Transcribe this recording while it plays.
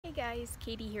guys,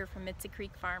 Katie here from Mitza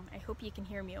Creek Farm. I hope you can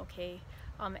hear me okay.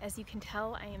 As you can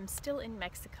tell, I am still in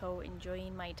Mexico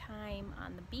enjoying my time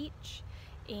on the beach,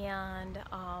 and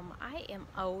I am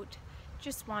out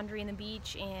just wandering the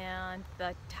beach, and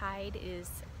the tide is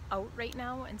out right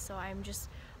now, and so I'm just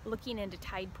looking into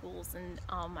tide pools, and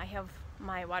I have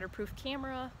my waterproof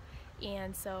camera,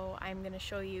 and so I'm going to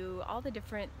show you all the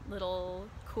different little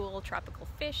cool tropical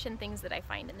fish and things that I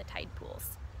find in the tide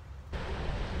pools.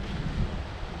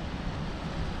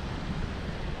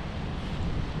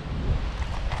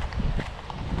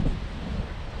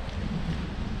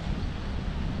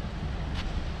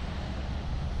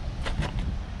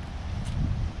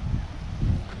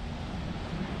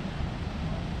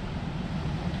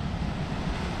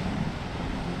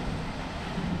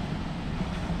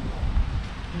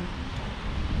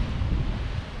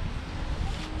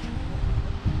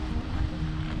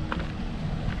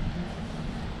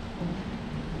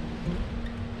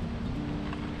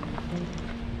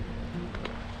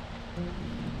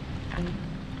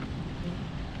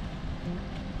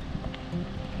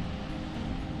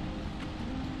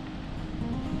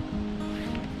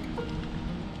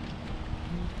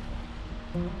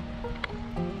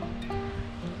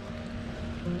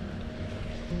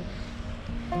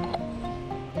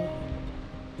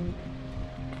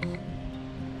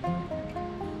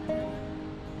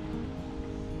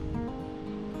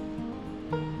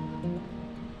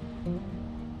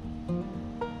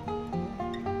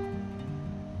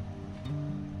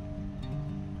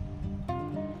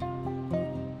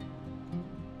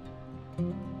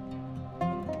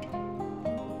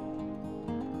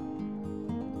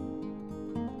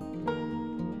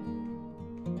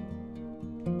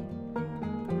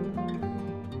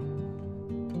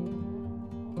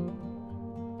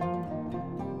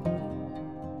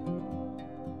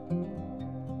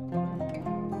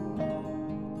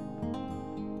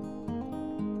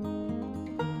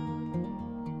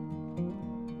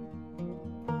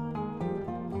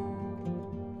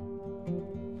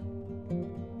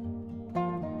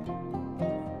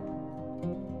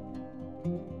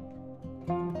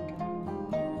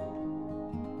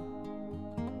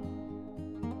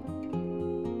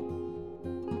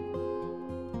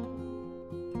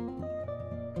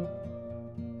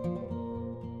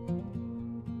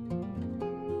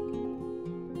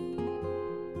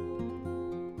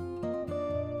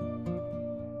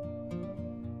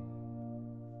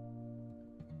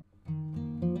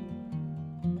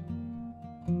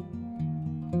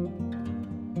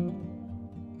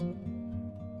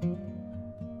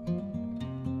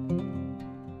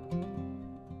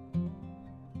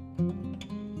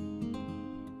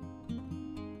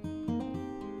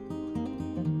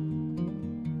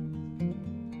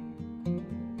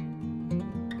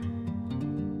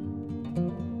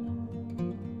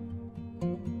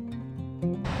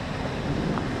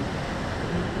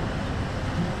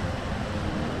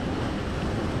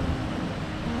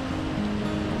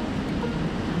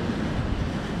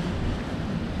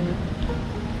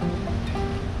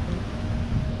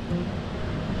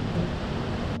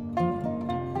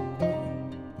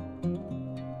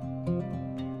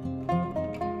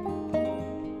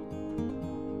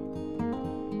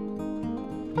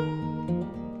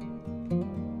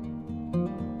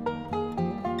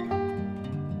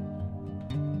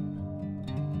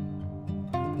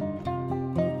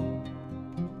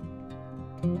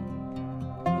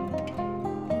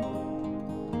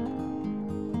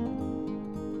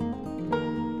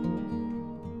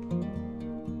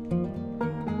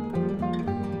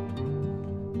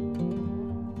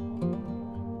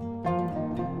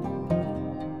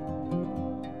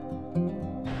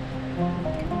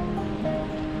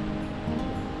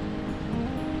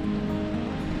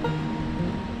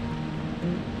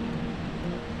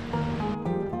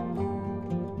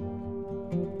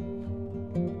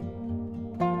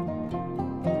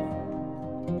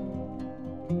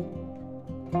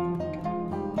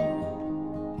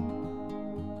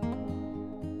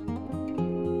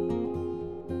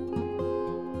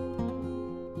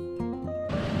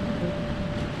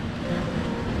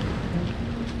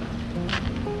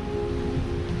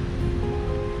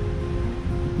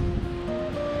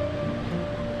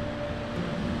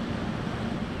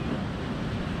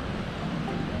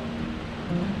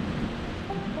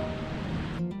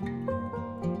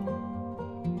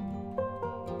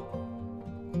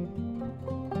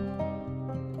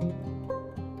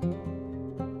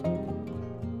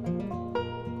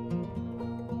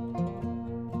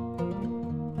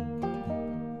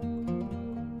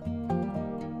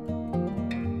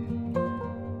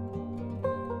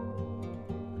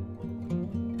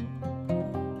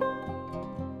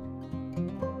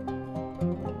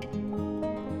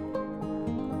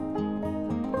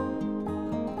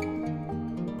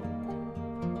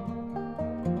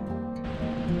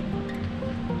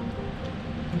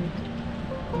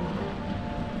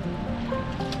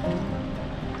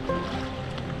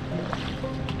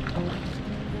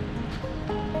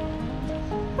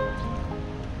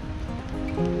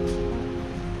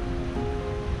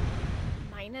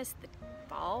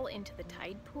 into the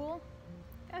tide pool.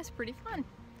 That was pretty fun.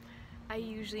 I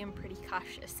usually am pretty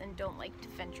cautious and don't like to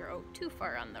venture out too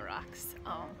far on the rocks.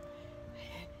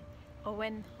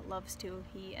 Owen loves to.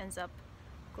 He ends up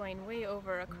going way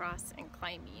over across and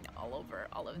climbing all over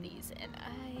all of these, and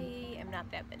I am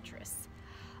not that venturous.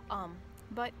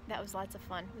 But that was lots of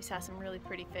fun. We saw some really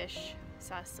pretty fish,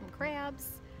 saw some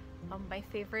crabs. My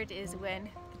favorite is when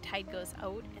the tide goes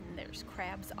out and there's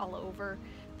crabs all over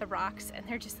the rocks and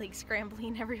they're just like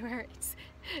scrambling everywhere. It's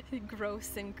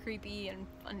gross and creepy and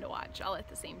fun to watch all at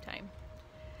the same time.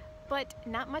 But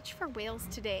not much for whales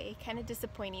today, kind of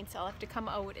disappointing, so I'll have to come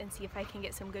out and see if I can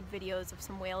get some good videos of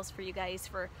some whales for you guys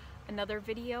for another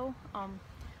video.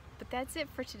 But that's it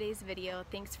for today's video.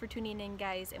 Thanks for tuning in,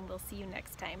 guys, and we'll see you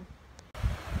next time.